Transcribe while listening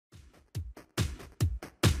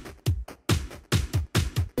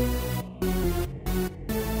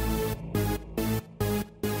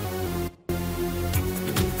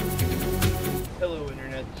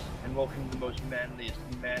welcome to the most manliest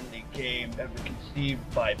manly game ever conceived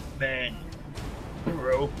by men.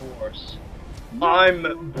 Broforce.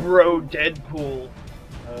 I'm Bro Deadpool.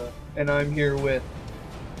 And I'm here with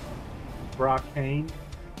Brockane.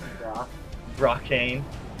 Brockane.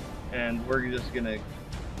 And we're just gonna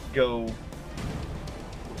go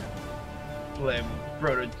play with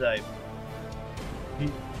Prototype. He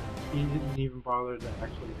didn't even bother to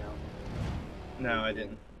actually download it. No, I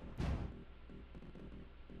didn't.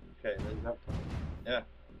 Okay, yeah.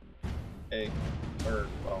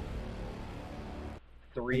 Well,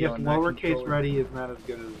 3 on that lowercase controller. ready is not as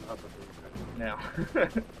good as uppercase ready. Now.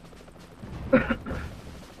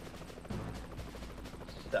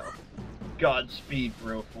 So, Godspeed,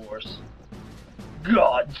 Broforce.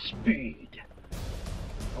 Godspeed.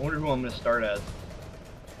 I wonder who I'm gonna start as.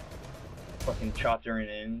 Fucking Chopper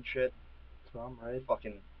and shit. So I'm right.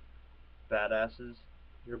 Fucking badasses.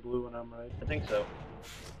 You're blue and I'm right. I think so.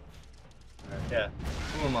 Yeah.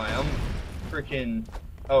 Who am I? I'm freaking.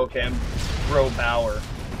 Oh, okay, I'm Bro Bauer.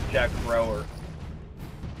 Jack Brower.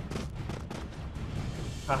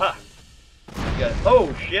 Haha. You got it.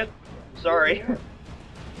 Oh, shit. Sorry.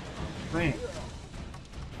 Man.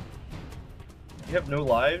 You have no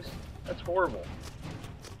lives? That's horrible.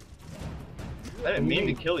 I didn't mean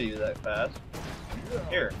to kill you that fast.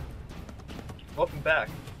 Here. Welcome back.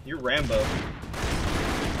 You're Rambo.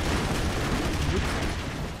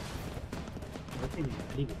 I think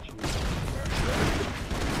I need to choose.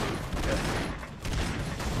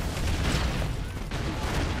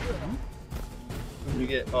 You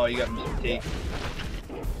get. Oh, you got Mr. T.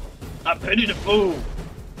 I pity the fool!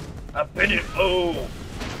 I pity the fool!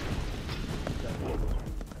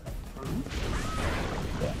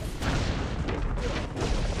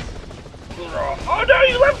 Oh no,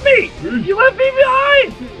 you left me! You left me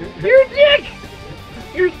behind! You're a dick!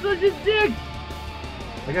 You're such a dick!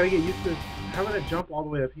 I gotta get used to having to jump all the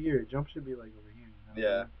way up here. Jump should be like over here. You know?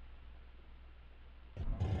 Yeah.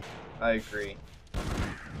 I agree.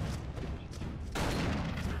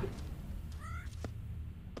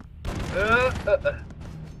 Yeah.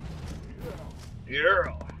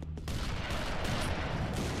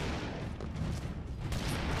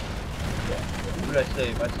 What did I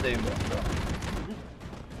save? I saved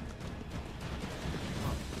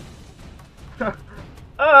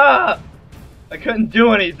Ah! I couldn't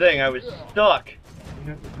do anything. I was stuck.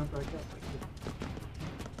 You have to jump back up.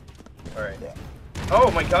 Alright.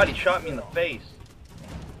 Oh my god, he shot me in the face.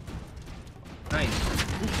 Nice.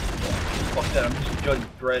 Fuck that, I'm just Judge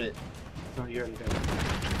Dredd. No, you already got it.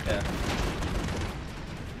 Yeah.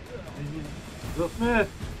 Will Smith!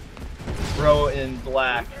 Bro in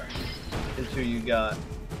black is who you got.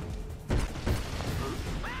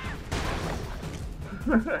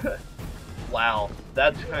 Wow,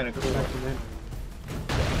 that's kind of cool.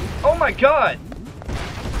 Oh my god!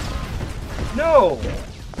 No!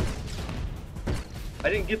 I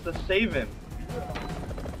didn't get to save him.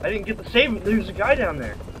 I didn't get to save him. There's a guy down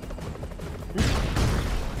there.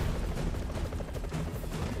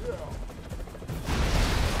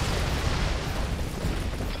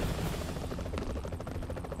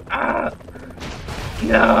 Ah!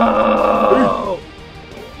 No!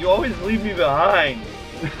 You always leave me behind.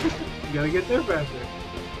 You gotta get there faster.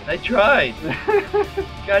 I tried.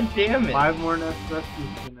 God damn it. 5 more nests rescues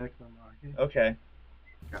to the next unlock. Okay.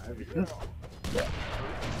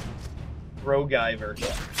 Bro Guyver.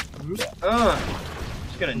 Just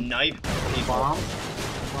gonna knife people. Bomb.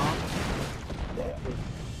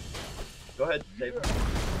 Go ahead, save him.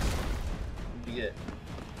 You get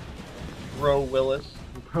Bro Willis.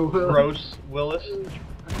 Gross Willis.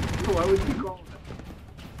 Why would you call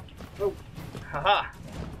that? Oh. Haha.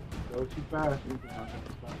 Go too fast.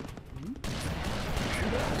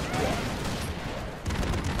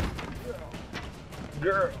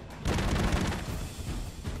 Girl.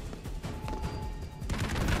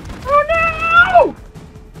 Oh no!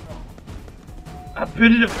 I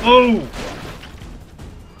pity the fool!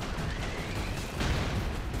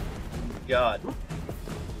 God.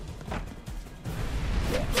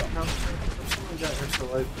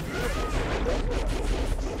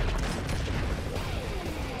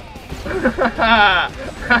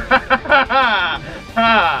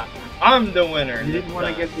 I'm the winner. You didn't want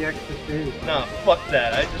to get the extra stage. No, fuck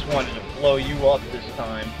that. I just wanted to blow you up this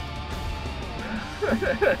time.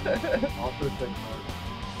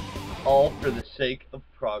 All for the sake of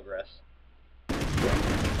progress.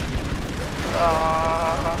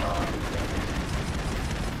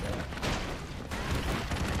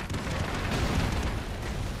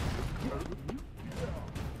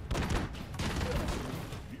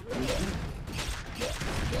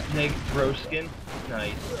 Snake Broskin.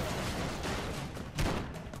 Nice.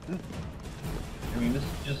 I mean, this is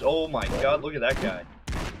just, oh my god, look at that guy.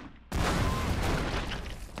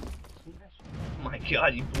 Oh my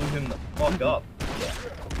god, you blew him the fuck up.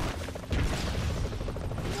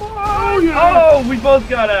 Oh, yeah. Oh, we both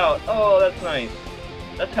got out. Oh, that's nice.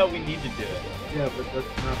 That's how we need to do it. Yeah, but that's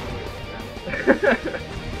not the way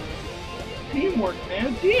it's Teamwork,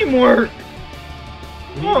 man. Teamwork!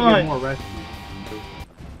 We need to get more rescues.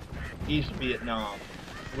 East Vietnam.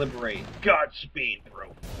 Liberate. Godspeed,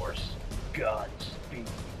 Broforce. Godspeed.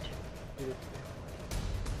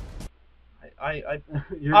 I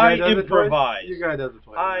improvise. Your guy does it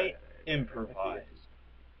twice. I improvise.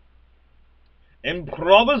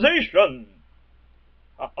 Improvisation!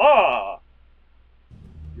 Ha-ha!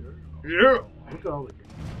 Yeah! Look at all the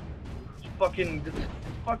It's fucking...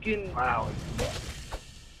 Wow.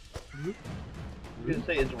 I was gonna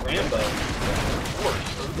say it's Rambo. Of course,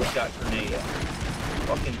 he's got grenades.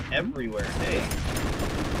 Fucking everywhere. Hey.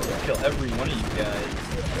 I'll kill every one of you guys.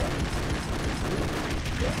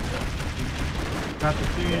 Got the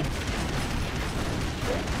seed.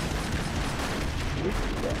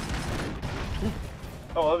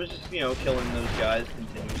 Oh, I was just, you know, killing those guys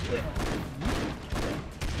continuously.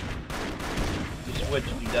 You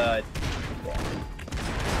switched, you died.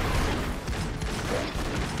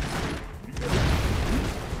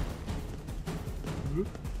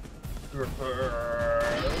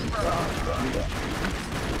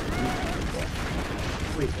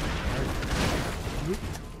 Wait.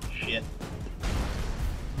 Shit.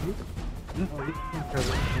 Oh, these things are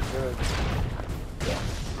good.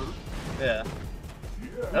 Yeah.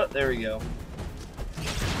 Oh, there we go.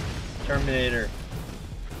 Terminator.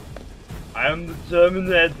 I am the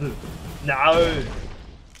Terminator. Now.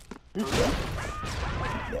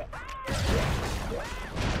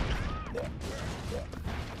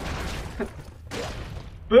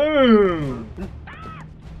 Boom!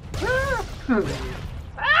 Come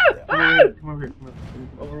over here.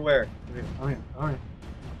 Over where? Come here.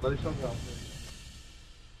 Let yourself go.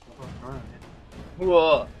 Alright.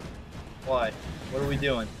 Whoa. Why? What are we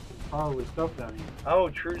doing? Probably stuff down here. Oh,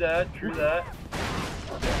 true that, true that.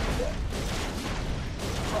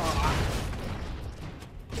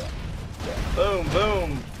 Boom,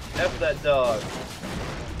 boom. F that dog.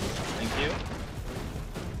 Thank you.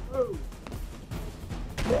 Oh.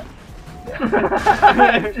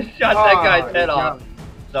 I just shot that guy's head off. Me.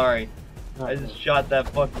 Sorry. I just shot that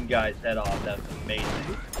fucking guy's head off. That's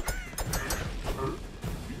amazing.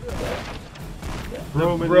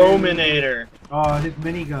 Brominator. Oh, his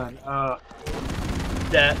minigun.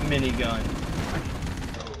 That minigun.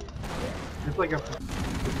 It's like a...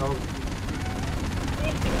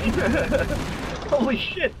 Holy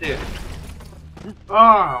shit, dude.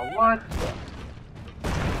 Oh, what?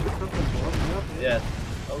 Yes.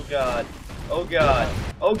 Oh god. Oh god.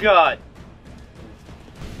 Oh god.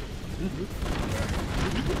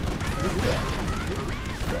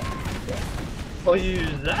 I'll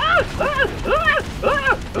use that.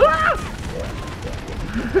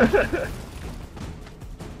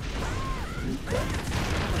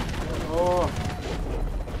 Oh.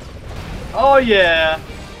 Oh yeah.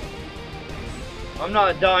 I'm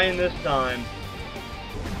not dying this time.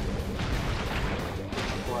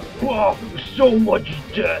 Whoa, so much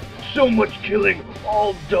death, so much killing,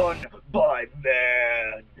 all done by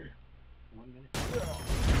man. 1 minute.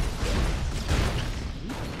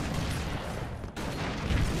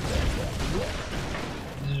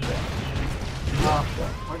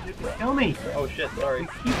 Why'd you kill me? Oh shit, sorry. You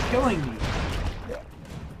keep killing me.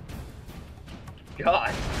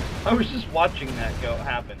 God, I was just watching that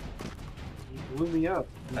happen. You blew me up.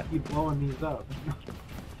 You keep blowing these up.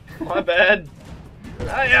 My bad.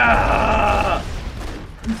 Hiya!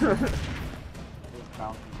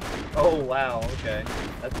 Oh wow, okay.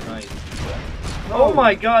 That's nice. Oh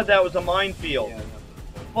my god, that was a minefield. Yeah,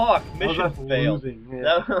 Fuck, mission failed.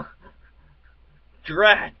 Yeah.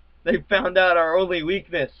 Drat! They found out our only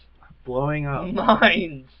weakness. Blowing up.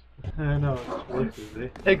 Mines! I know, explosives, eh?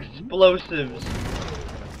 Explosives.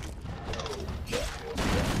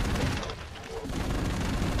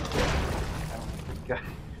 God.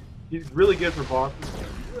 He's really good for bosses.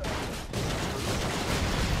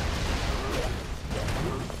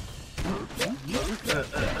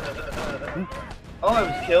 Oh, I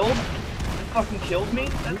was killed? You fucking killed me?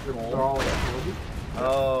 That's cool.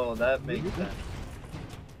 Oh, that makes sense.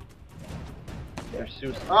 They're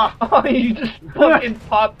suicide. Oh, you just fucking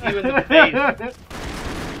popped you in the face.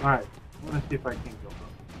 Alright, I'm gonna see if I can go.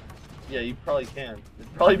 Yeah, you probably can.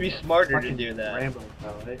 It'd probably be smarter to do that. Rambo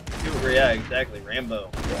style, eh? Yeah, exactly. Rambo.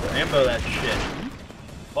 Rambo that shit.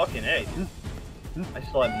 Fucking A. I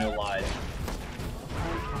still have no lives.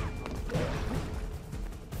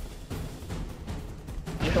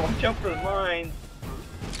 Watch out for the mines.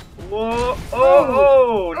 Whoa!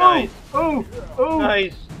 Oh! Nice! Oh!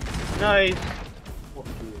 Nice! Nice!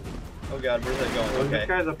 Oh god, where's that going? Oh, Okay. this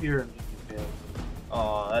guy's up here.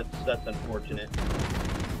 Oh, that's unfortunate.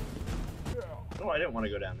 Oh, I didn't want to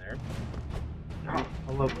go down there. Oh,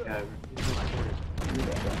 I love the guy. He's one of my favorites.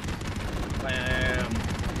 Bam!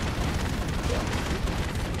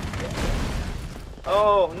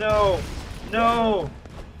 Oh no! No!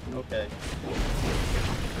 Okay.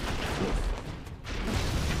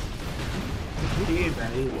 He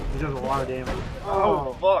does a lot of damage.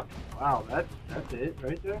 Oh fuck! Wow, that's it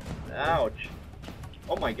right there. Ouch!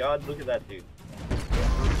 Oh my god, look at that dude.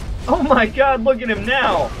 Oh my god, look at him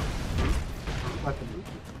now! I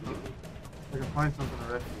can find something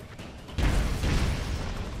to rescue.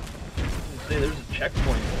 Say there's a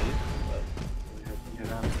checkpoint at least. But...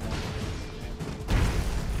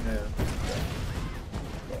 Yeah.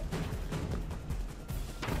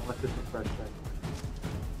 Unless it's a fresh check.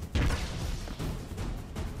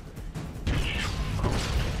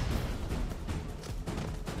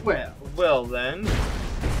 Well then.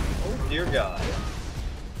 Oh dear god.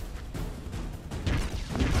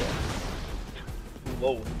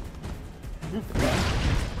 Whoa.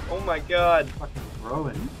 Oh my god. Fucking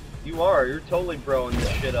throwing. You are. You're totally broing this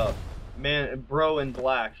shit up. Man, bro in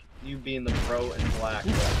black. You being the bro in black.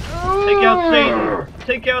 Take out Satan!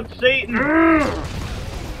 Take out Satan!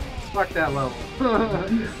 Fuck that level.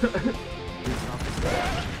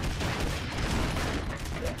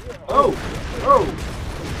 Oh!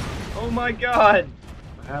 Oh my god!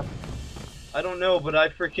 What happened? I don't know, but I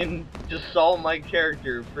freaking just saw my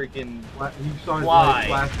character freaking You saw his fly.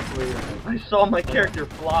 leg flash. I saw my character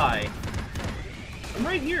fly. I'm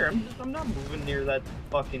right here. I'm not moving near that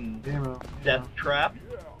fucking death trap.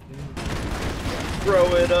 Throw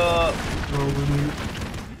it up.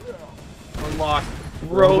 Unlock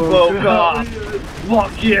RoboCop.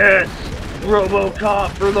 Fuck yes! RoboCop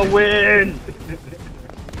for the win!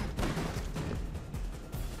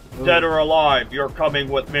 Dead or alive, you're coming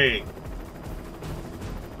with me.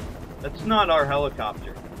 That's not our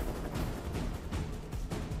helicopter.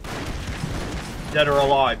 Dead or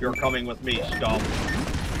alive, you're coming with me, scum.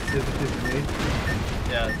 This is me?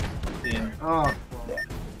 Yeah, Ian. Oh,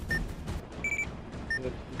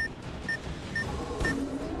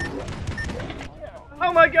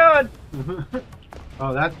 Oh my god!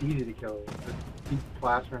 oh, that's easy to kill. Just keep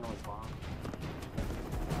plastering with bombs.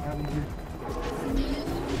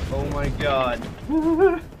 Oh my god.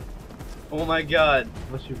 Oh my god.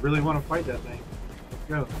 Unless you really want to fight that thing. Let's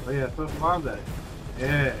go. Oh yeah, throw some bombs at it.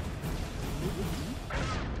 Yeah.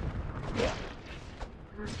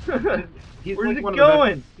 Where's it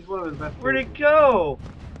going? He's one of his best. Where'd it go?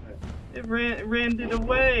 It ran it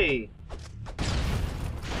away.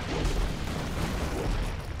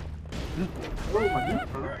 Oh my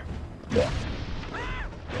god.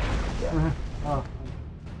 Oh.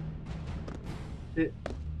 It.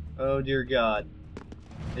 Oh dear god.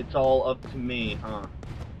 It's all up to me, huh?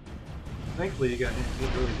 Thankfully you got him. He's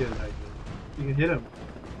really good at that. You can hit him.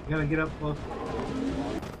 You gotta get up close.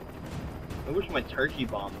 I wish my turkey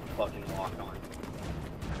bomb would fucking lock on.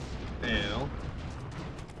 Ew.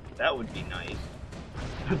 That would be nice.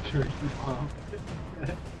 A turkey bomb.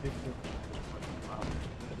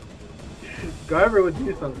 Guyver would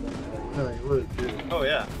do something like that. No, he would too. Oh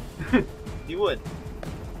yeah. He would.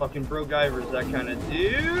 Fucking Bro Guyver's that kind of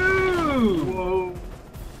dude! Whoa.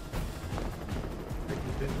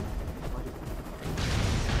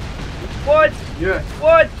 What? Yes.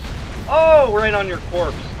 What? Oh, right on your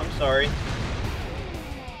corpse. I'm sorry.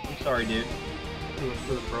 I'm sorry, dude. It was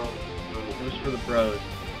for the bros. It was for the bros.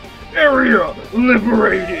 Area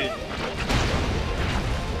liberated!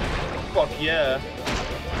 Fuck yeah.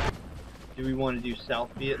 Do we want to do South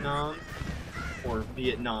Vietnam or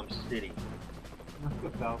Vietnam City? Let's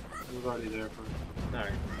go south. It was already there for.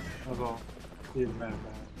 Alright, That's all. He didn't matter.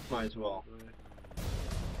 might as well.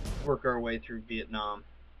 Work our way through Vietnam.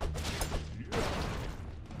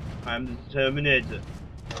 I'm the Terminator.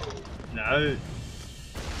 No.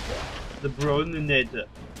 The Brominator.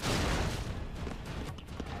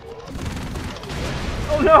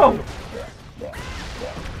 Oh no!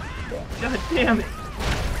 God damn it!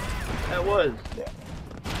 That was.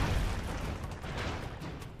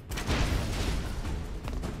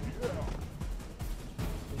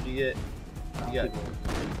 What'd you get? You got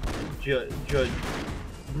Judge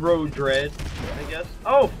Bro Dread, I guess.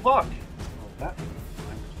 Oh fuck! Oh, that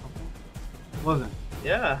wasn't.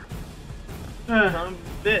 Yeah. Son of a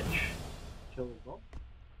bitch. Kill his ball.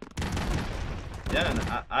 Yeah,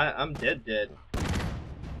 and I'm dead.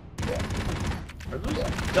 Are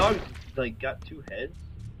those dogs like got two heads?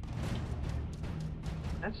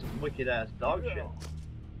 That's some wicked ass dog shit.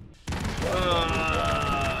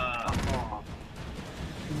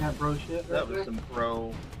 Seen that bro shit? That was some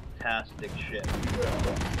bro-tastic shit.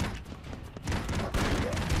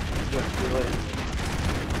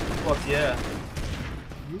 Fuck yeah.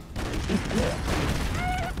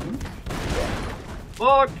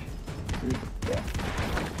 Fuck!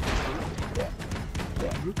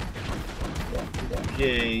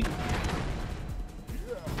 Okay.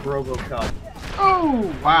 Robocop.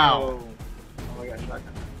 Oh! Wow! Oh. Oh, I got a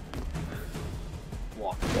shotgun.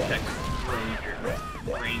 Walk. Check.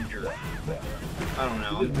 Ranger. I don't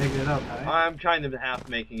know. You're just making it up, right? I'm kind of half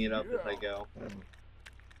making it up as I go.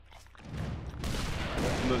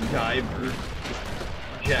 MacGyver.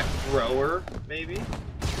 Jack Thrower, maybe?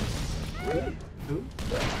 Who?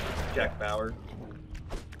 Jack Bauer.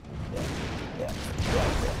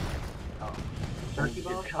 Oh. Turkey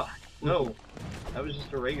bomb? God. No. That was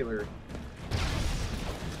just a regular.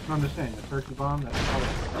 No, I'm just saying, the turkey bomb, that's probably...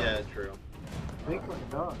 Yeah, true. Think like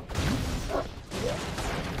a dog.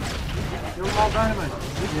 Give them all dynamite.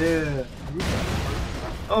 Yeah.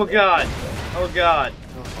 Oh god. Oh god.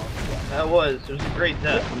 It was a great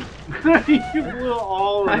death. You blew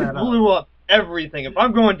all of that I blew up everything. If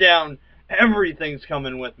I'm going down, everything's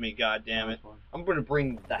coming with me, god damn it. I'm gonna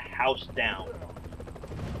bring the house down.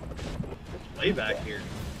 It's way back here.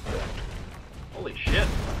 Holy shit.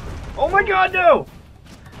 Oh my god, no!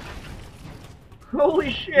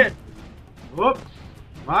 Holy shit! Whoops.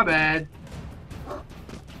 My bad.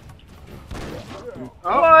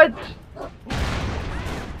 What?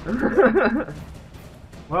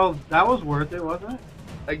 Well, that was worth it, wasn't it?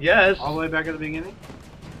 I guess. All the way back at the beginning?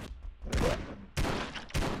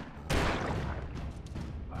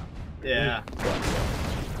 Yeah.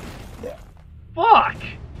 Fuck!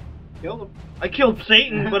 Killed him. I killed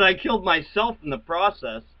Satan, but I killed myself in the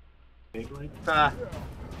process. Ah.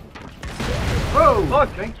 Whoa! Fuck!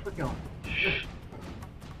 Thanks for killing.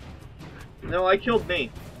 No, I killed me.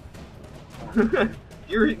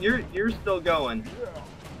 You're still going.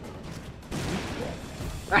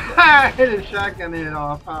 I hit a shotgun it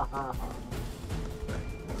off. Oh,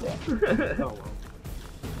 well.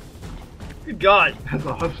 Good God. That's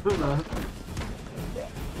awesome, though.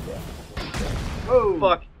 Oh!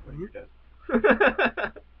 Fuck. What are you doing?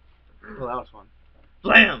 Well, that was fun.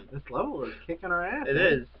 Blam! This level is kicking our ass. It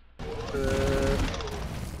man. is.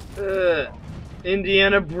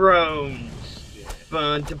 Indiana Brones. Yeah.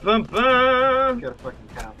 Bun to bum bum. Got a fucking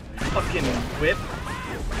cow. Fucking whip.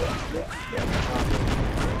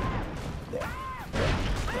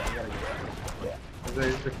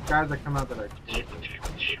 There's the guys that come out that are.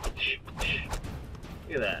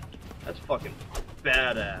 Look at that. That's fucking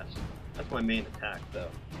badass. That's my main attack, though.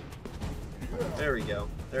 There we go.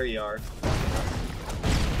 There you are.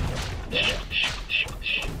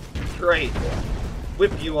 Great.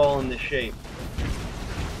 Whip you all into shape.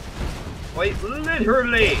 Quite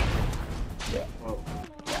literally. Whoa.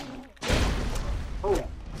 Oh.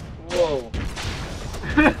 Whoa.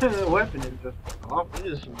 The weapon is just off. I'm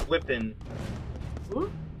just whipping. Ooh.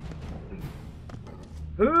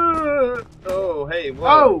 Oh, hey, whoa.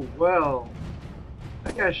 Oh, well.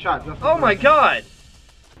 That guy shot just. Oh my god!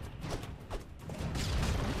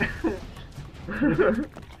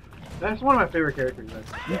 That's one of my favorite characters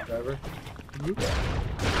ever.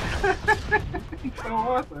 He's so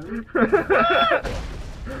awesome.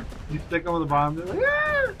 You stick him with a bomb, they're like,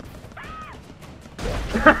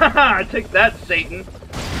 ah! Take that, Satan!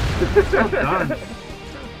 Well done.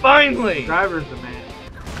 Finally! The driver's the man.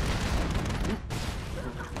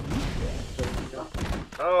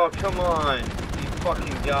 Oh, come on. You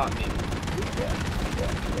fucking got me.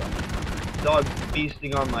 Dog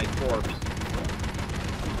feasting on my corpse.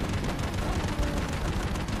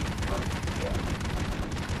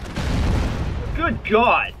 Good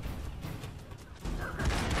God!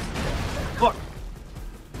 Fuck!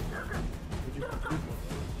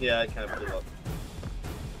 Yeah, I kind of blew up.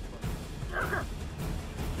 I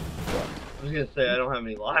was gonna say I don't have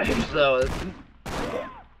any lives, so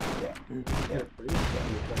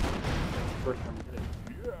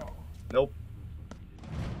nope.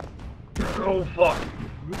 Oh fuck!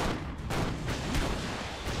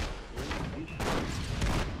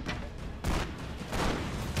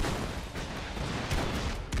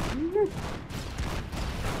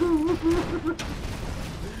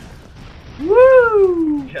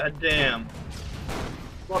 Woo! God damn!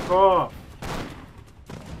 Fuck off!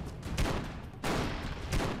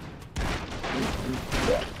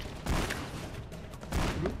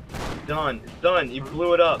 Done. It's done. You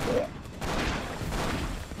blew it up.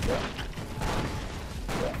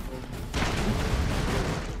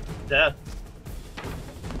 Death.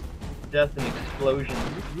 death and explosions.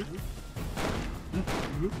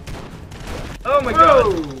 Oh my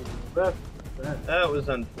god! That was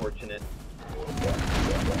unfortunate.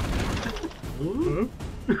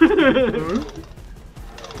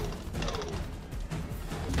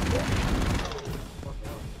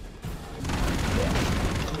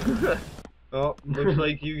 Oh, looks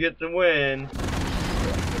like you get the win.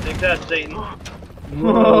 Take that, Satan.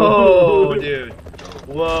 Whoa, dude.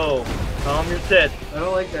 Whoa. Calm your tits. I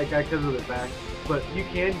don't like that guy because of the back, but you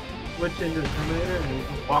can switch into the Terminator and you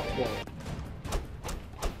can walk forward.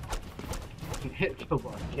 You can hit kill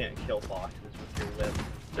boxes. You can't kill boxes with your whip.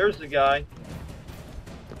 There's the guy.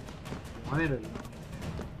 Oh,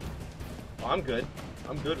 I'm good.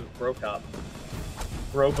 I'm good with Brocop.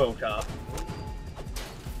 Robocop.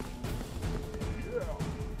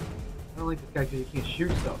 I don't like this guy because he can't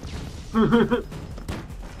shoot stuff.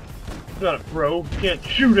 He's not a bro. He can't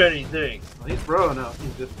shoot anything. Well, he's bro now.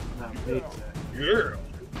 He's just not made for that. Yeah.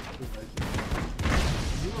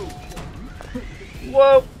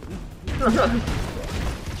 Whoa.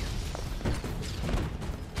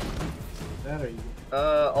 That or you?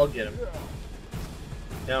 I'll get him.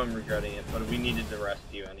 Now I'm regretting it, but we needed to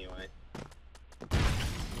rescue anyway.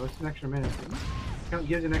 What's an extra minute? Count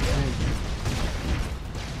gives an extra minute.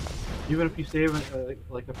 Even if you save,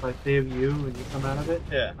 like if I save you and you come out of it,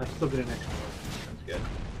 yeah, I still get an extra minute. That's good.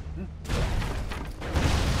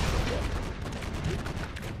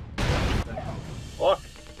 Fuck!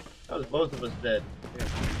 That was both of us dead. Yeah.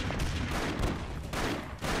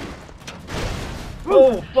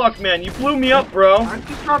 Oh fuck, man! You blew me up, bro. I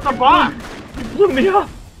just dropped the box. You blew me up.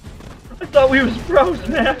 I thought we was bros,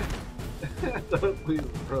 man. I thought we was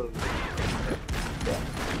bros.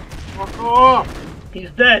 Fuck off!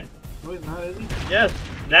 He's dead. No, he's not, is he? Yes.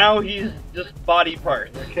 Now he's just body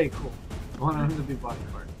parts. Okay, cool. I want him to be body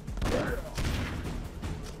part.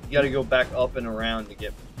 You gotta go back up and around to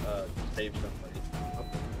get save somebody.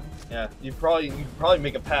 Yeah, you probably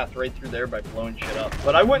make a path right through there by blowing shit up.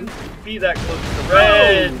 But I wouldn't be that close to the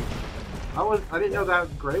red. I didn't know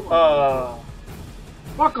that gray one.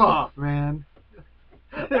 Fuck off, man.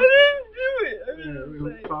 I didn't do it. I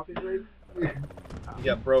didn't Coffee break. You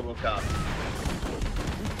got Robocop.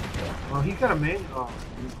 Well, he's got a main. Oh.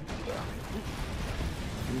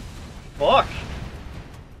 Fuck.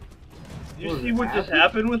 You see what just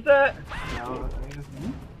happened with that? No,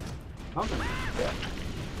 something.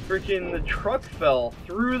 Freaking the truck fell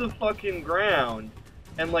through the fucking ground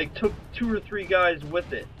and like took 2 or 3 guys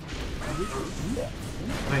with it.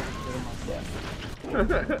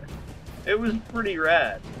 It was pretty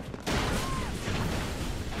rad.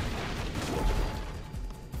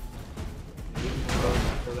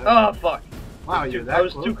 Oh fuck! Wow, I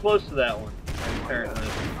was too close to that one. Apparently.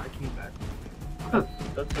 I came back.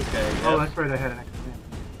 That's okay. Oh, that's right. I had an extra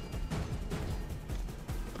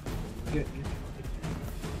man.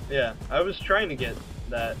 Yeah, I was trying to get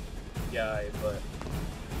that guy, but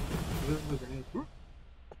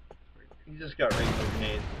he just got regular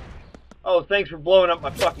grenades. Oh, thanks for blowing up my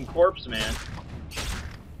fucking corpse, man.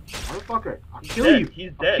 Motherfucker, I'll kill you.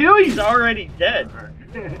 He's dead. I'll kill you. He's already dead.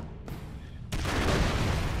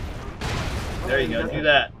 There you go. Do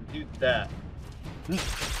that. Do that.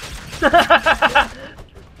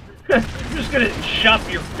 I'm just gonna chop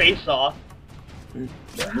your face off.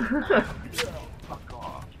 Fuck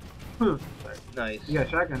off. Nice. You got a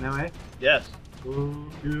shotgun now, eh? Yes.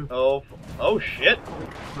 Ooh, yeah. Oh shit!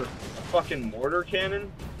 A fucking mortar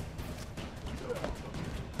cannon?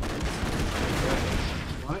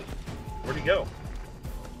 What? Where'd he go?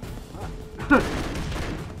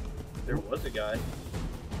 There was a guy.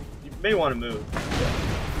 You may want to move.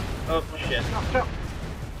 Oh shit. Stop.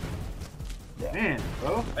 Man,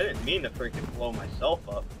 bro. I didn't mean to freaking blow myself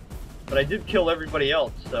up. But I did kill everybody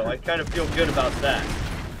else, so I kind of feel good about that.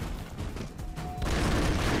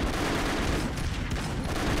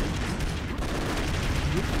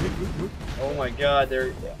 Oh my god,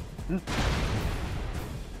 there...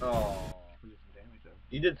 Oh.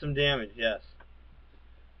 You did some damage, yes.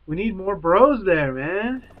 We need more bros there,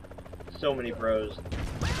 man. So many bros.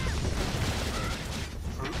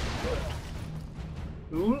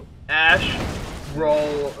 Ooh, Ash,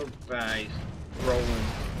 roll, nice, rolling.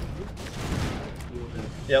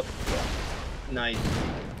 Yep, nice.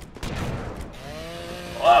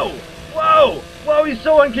 Whoa, whoa, whoa! He's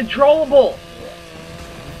so uncontrollable.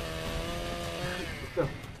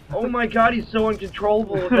 Oh my god, he's so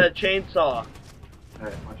uncontrollable with that chainsaw.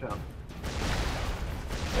 Alright, watch out.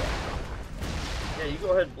 Yeah, you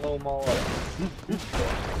go ahead and blow them all up.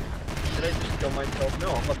 Did I just kill myself?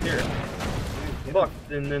 No, I'm up here. Fuck,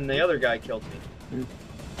 and then the other guy killed me.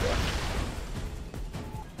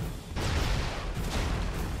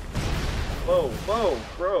 Whoa, whoa,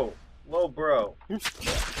 bro. Whoa, bro.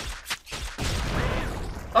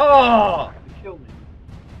 Oh! He killed me.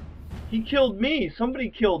 He killed me. Somebody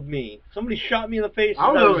killed me. Somebody shot me in the face.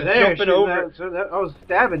 I was over there. Jumping over. I was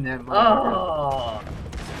stabbing them. Oh!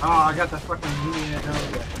 Oh, I got the fucking unit.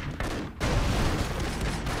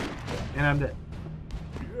 And I'm dead.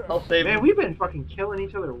 I'll save Man, him. we've been fucking killing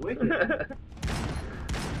each other wicked.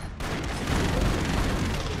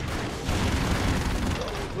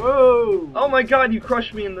 Whoa! Oh my god, you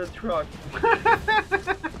crushed me in the truck.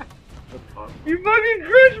 You fucking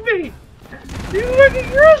crushed me! You fucking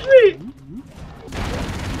crushed me!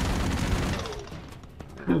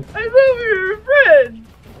 I thought we were friends!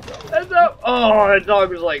 I thought, oh, that dog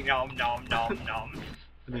was like, nom, nom, nom, nom.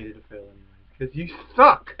 I needed to fail anyways, because you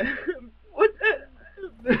suck! What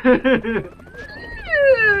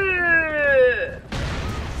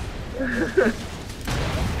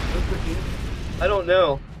I don't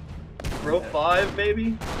know. Bro 5,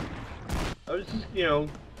 maybe? I was just, you know,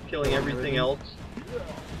 killing everything else.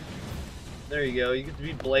 There you go, you get to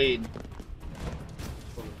be Blade.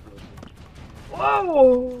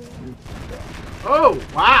 Whoa! Oh,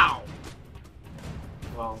 wow!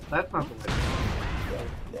 Well, that's not the way.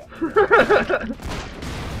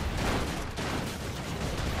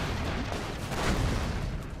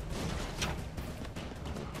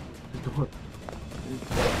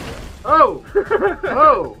 Oh!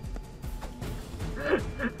 Oh!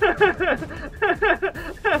 Wasn't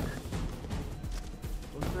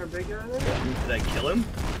there a big guy there? Did I kill him?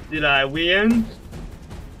 Did I win?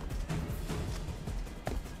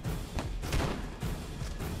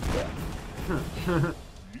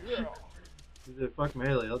 He said, fuck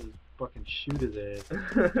melee, I'll just fucking shoot his ass.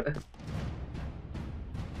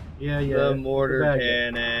 Yeah. The mortar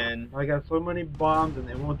cannon. I got so many bombs and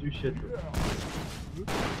they won't do shit to it.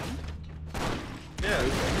 Yeah,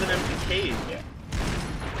 this is an empty cage.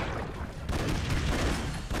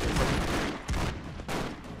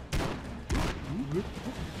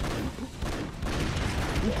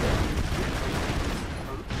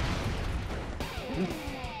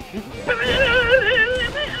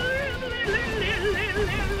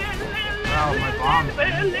 Wow, my bomb.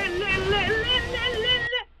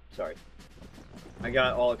 Sorry. I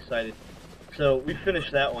got all excited. So, we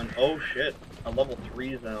finished that one. Oh shit. A level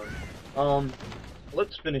 3 zone.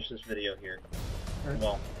 Let's finish this video here.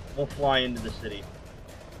 Well, we'll fly into the city.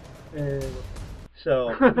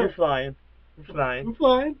 So, you're flying. We're flying. We're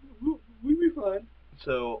fine. We'll be fine.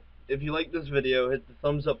 So, if you like this video, hit the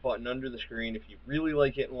thumbs up button under the screen. If you really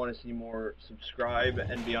like it and want to see more, subscribe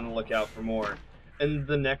and be on the lookout for more. In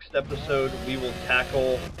the next episode, we will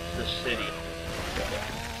tackle the city.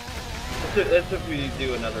 That's if we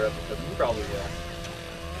do another episode. We probably will.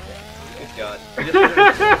 Good God.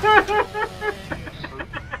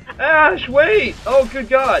 Ash, wait! Oh, good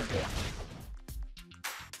God!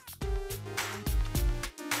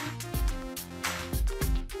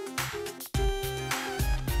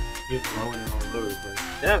 Just blowing it all over the place.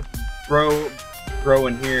 Yeah. Bro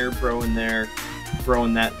in here, bro in there, bro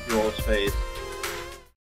in that girl's face.